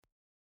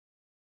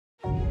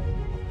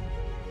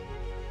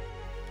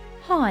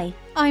Hi,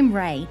 I'm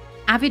Ray,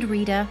 avid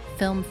reader,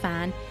 film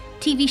fan,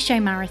 TV show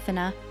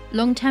marathoner,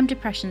 long-term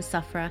depression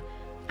sufferer,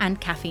 and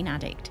caffeine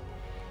addict.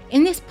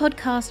 In this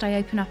podcast, I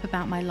open up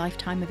about my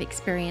lifetime of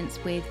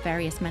experience with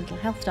various mental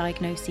health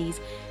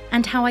diagnoses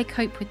and how I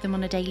cope with them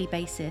on a daily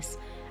basis,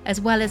 as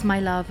well as my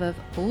love of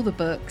all the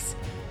books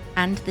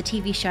and the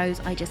TV shows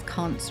I just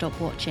can't stop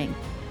watching.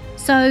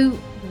 So,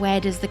 where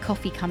does the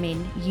coffee come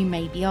in, you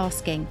may be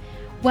asking?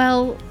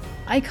 Well,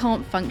 I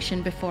can't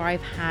function before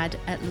I've had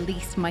at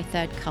least my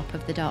third cup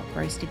of the dark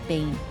roasted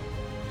bean.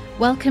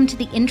 Welcome to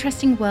the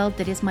interesting world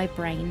that is my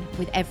brain,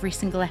 with every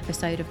single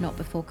episode of Not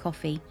Before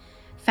Coffee,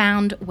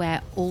 found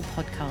where all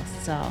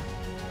podcasts are.